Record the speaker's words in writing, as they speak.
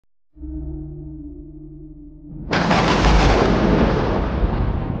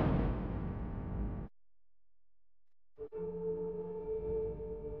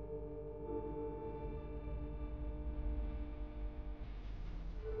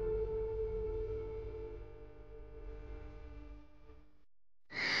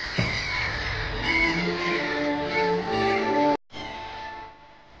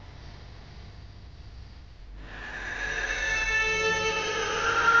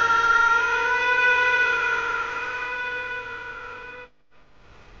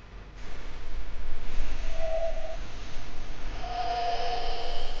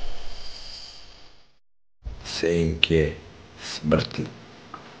Senke smrti.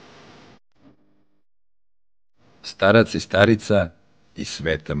 Starac i starica iz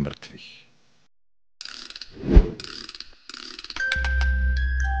sveta mrtvih.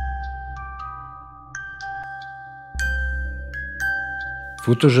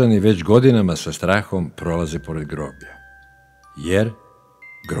 Futožani već godinama sa strahom prolaze pored groblja, jer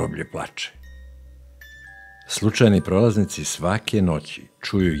groblje plače. Slučajni prolaznici svake noći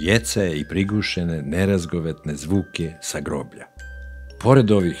čuju jecaje i prigušene nerazgovetne zvuke sa groblja.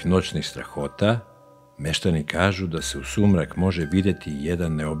 Pored ovih noćnih strahota, meštani kažu da se u sumrak može vidjeti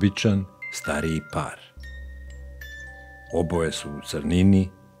jedan neobičan, stariji par. Oboje su u crnini,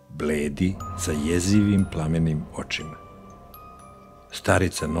 bledi, sa jezivim plamenim očima.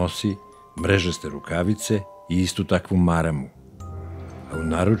 Starica nosi mrežaste rukavice i istu takvu maramu, a u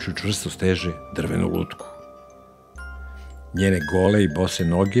naručju čvrsto steže drvenu lutku. Njene gole i bose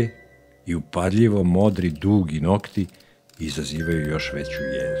noge i upadljivo modri dugi nokti izazivaju još veću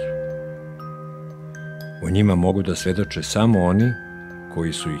jezu. O njima mogu da svedoče samo oni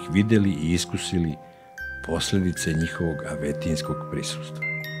koji su ih vidjeli i iskusili posljedice njihovog avetinskog prisustva.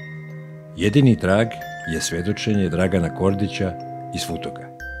 Jedini trag je svedočenje Dragana Kordića iz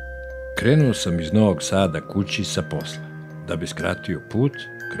Futoga. Krenuo sam iz Novog Sada kući sa posla. Da bi skratio put,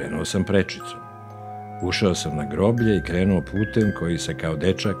 krenuo sam prečicom. Ušao sam na groblje i krenuo putem koji se kao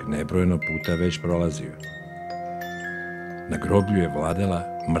dečak nebrojeno puta već prolazio. Na groblju je vladala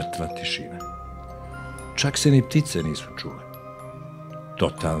mrtva tišina. Čak se ni ptice nisu čule.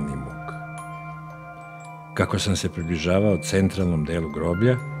 Totalni muk. Kako sam se približavao centralnom delu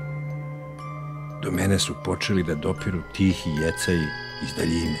groblja, do mene su počeli da dopiru tihi jecaji iz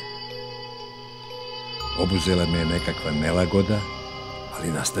daljine. Obuzela me je nekakva nelagoda,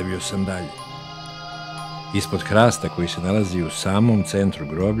 ali nastavio sam dalje. Ispod hrasta koji se nalazi u samom centru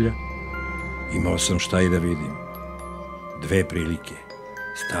groblja, imao sam šta i da vidim. Dve prilike,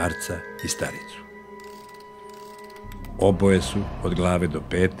 starca i staricu. Oboje su, od glave do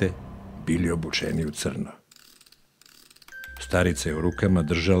pete, bili obučeni u crno. Starica je u rukama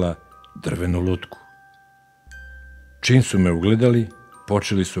držala drvenu lutku. Čim su me ugledali,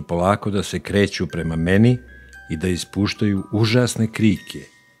 počeli su polako da se kreću prema meni i da ispuštaju užasne krike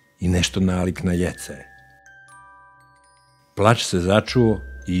i nešto nalik na jecaje. Plač se začuo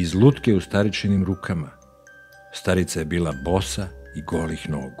i iz lutke u staričinim rukama. Starica je bila bosa i golih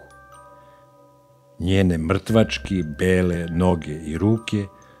nogu. Njene mrtvački, bele noge i ruke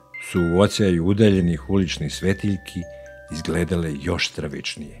su u odsjaju udaljenih uličnih svetiljki izgledale još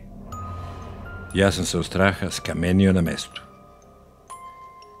stravičnije. Ja sam se od straha skamenio na mestu.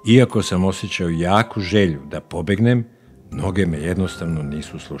 Iako sam osjećao jaku želju da pobegnem, noge me jednostavno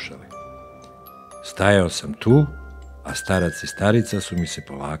nisu slušale. Stajao sam tu, a starac i starica su mi se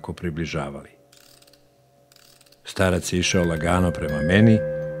polako približavali. Starac je išao lagano prema meni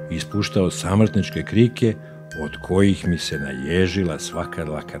i ispuštao samrtničke krike od kojih mi se naježila svaka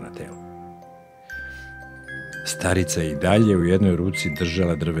dlaka na telu. Starica je i dalje u jednoj ruci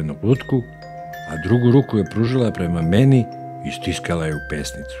držala drvenu lutku, a drugu ruku je pružila prema meni i stiskala je u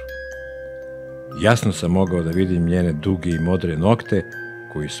pesnicu. Jasno sam mogao da vidim njene duge i modre nokte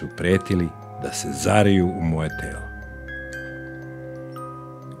koji su pretili da se zariju u moje telo.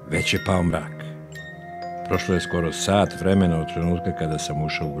 Već je pao mrak. Prošlo je skoro sat vremena od trenutka kada sam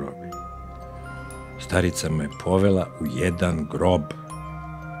ušao u groblje. Starica me povela u jedan grob.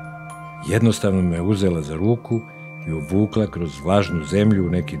 Jednostavno me uzela za ruku i uvukla kroz vlažnu zemlju u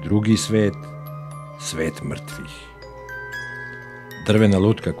neki drugi svet, svet mrtvih. Drvena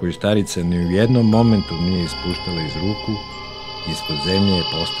lutka koju starica ni u jednom momentu nije ispuštala iz ruku, ispod zemlje je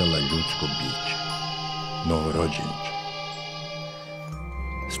postala ljudsko biće, novorođenče.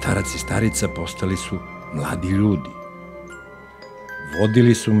 Starac i starica postali su mladi ljudi.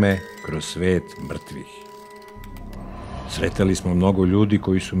 Vodili su me kroz svet mrtvih. Sretali smo mnogo ljudi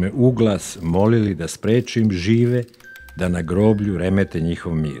koji su me uglas molili da sprečim žive da na groblju remete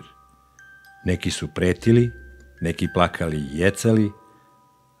njihov mir. Neki su pretili, neki plakali i jecali,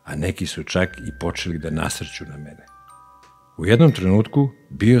 a neki su čak i počeli da nasrću na mene. U jednom trenutku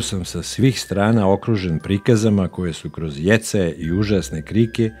bio sam sa svih strana okružen prikazama koje su kroz jecaje i užasne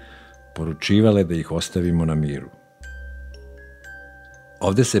krike poručivale da ih ostavimo na miru.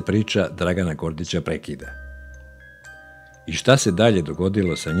 Ovde se priča Dragana Kordića prekida. I šta se dalje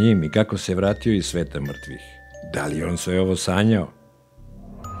dogodilo sa njim i kako se vratio iz sveta mrtvih? Da li on sve ovo sanjao?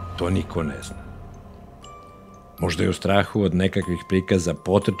 To niko ne zna. Možda je u strahu od nekakvih prikaza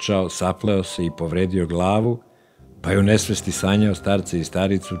potrčao, sapleo se i povredio glavu, pa je u nesvesti sanjao starca i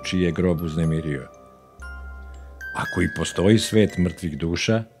staricu čiji je grob uznemirio. Ako i postoji svet mrtvih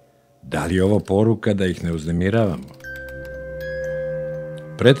duša, Da li je ovo poruka da ih ne uznemiravamo?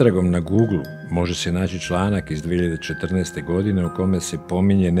 Pretragom na Google može se naći članak iz 2014. godine u kome se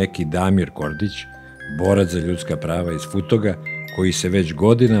pominje neki Dragan Kordić, borac za ljudska prava iz Futoga, koji se već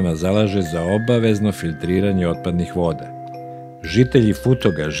godinama zalaže za obavezno filtriranje otpadnih voda. Žitelji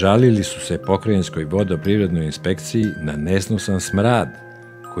Futoga žalili su se pokrajinskoj vodoprivrednoj inspekciji na nesnosan smrad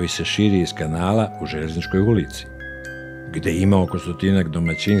koji se širi iz kanala u Železničkoj ulici, gde ima oko 100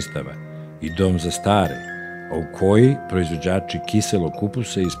 domaćinstava i dom za stare, a u koji proizvođači kiselog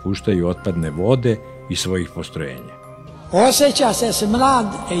kupusa ispuštaju otpadne vode iz svojih postrojenja. Osjeća se smrad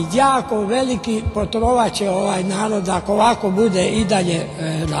jako veliki, potrovaće ovaj narod ako ovako bude i dalje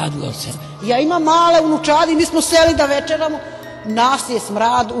radilo se. Ja imam male unučadi, mi smo seli da večeramo, nas je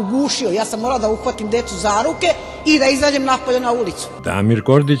smrad ugušio. Ja sam morala da uhvatim decu za ruke i da izađem napolje na ulicu. Dragan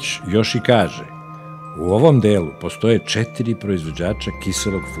Kordić još i kaže, u ovom delu postoje 4 proizvođača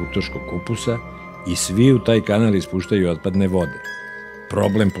kiselog futoškog kupusa i svi u taj kanal ispuštaju otpadne vode.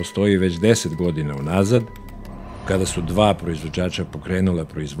 Problem postoji već 10 godina unazad, kada su 2 proizvođača pokrenula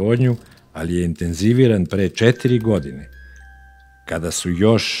proizvodnju, ali je intenziviran pre 4 godine, kada su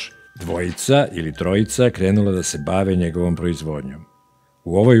još 2 ili 3 krenula da se bave njegovom proizvodnjom.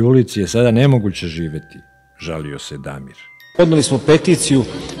 U ovoj ulici je sada nemoguće živeti, žalio se Damir. Podneli smo peticiju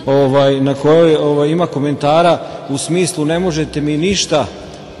na kojoj ima komentara u smislu ne možete mi ništa,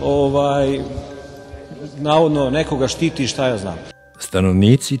 navodno nekoga štiti, šta ja znam.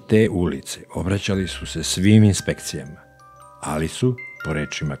 Stanovnici te ulice obraćali su se svim inspekcijama, ali su, po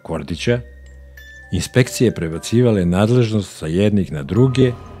rečima Kordića, inspekcije prebacivale nadležnost sa jednih na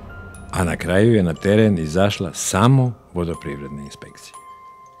druge, a na kraju je na teren izašla samo vodoprivredna inspekcija.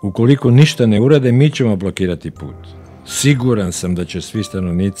 Ukoliko ništa ne urade, mi ćemo blokirati put. Siguran sam da će svi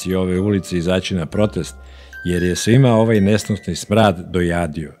stanovnici ove ulice izaći na protest, jer je svima ovaj nesnosni smrad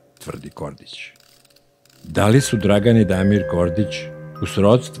dojadio, tvrdi Kordić. Da li su Dragan i Dragan Kordić u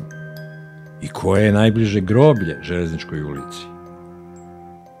srodstvu? I koje je najbliže groblje Železničkoj ulici?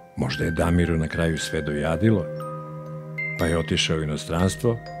 Možda je Damiru na kraju sve dojadilo, pa je otišao u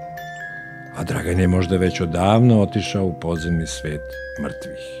inostranstvo, a Dragan je možda već odavno otišao u podzemni svet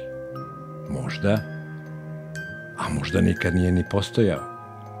mrtvih. Možda, a možda nikad nije ni postojao.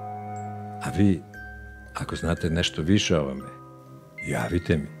 A vi, ako znate nešto više o ovome,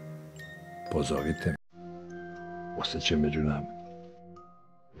 javite mi, pozovite me. Ostaće među nama.